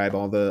 subscribe,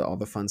 all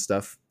the fun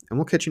stuff, and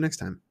we'll catch you next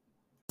time.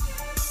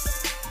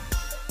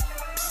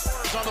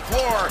 On the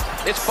floor,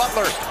 it's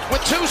Butler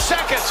with 2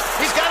 seconds.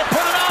 He's got to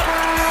put it up,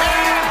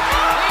 and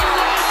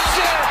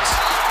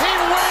he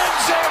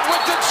wins it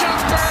with the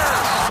jumper.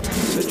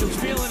 Mitchell's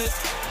feeling it.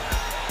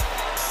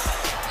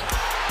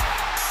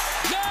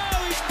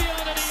 Now he's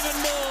feeling it even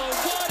more.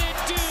 What it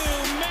do,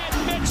 Matt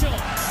Mitchell?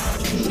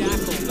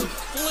 Shackle to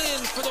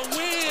Flynn for the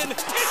win.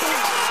 It's good!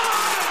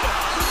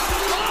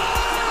 Oh,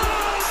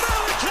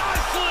 Malachi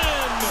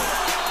Flynn!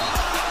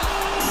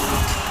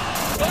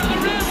 On the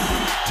rim.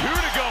 2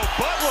 to go.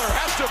 Butler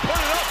has to put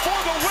it up for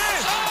the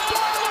win.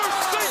 Butler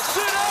sticks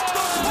it at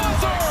the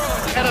buzzer.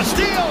 And a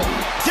steal.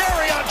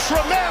 Darion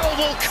Trammell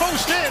will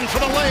coast in for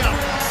the layup.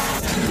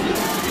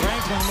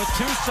 Franklin with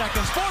 2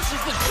 seconds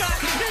forces the shot.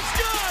 It's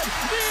good.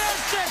 The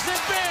Aztecs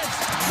advance.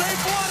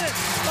 They've won it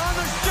on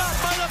the shot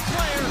by the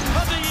player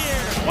of the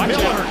year.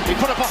 Miller, he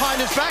put it behind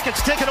his back.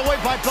 It's taken away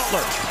by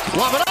Butler.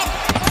 Lob it up.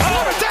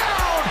 Lob it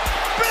down.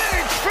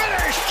 Big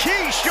finish.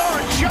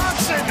 Keyshawn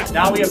Johnson.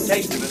 Now we have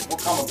tasted it. We're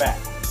coming back.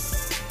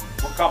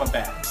 We're coming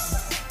back.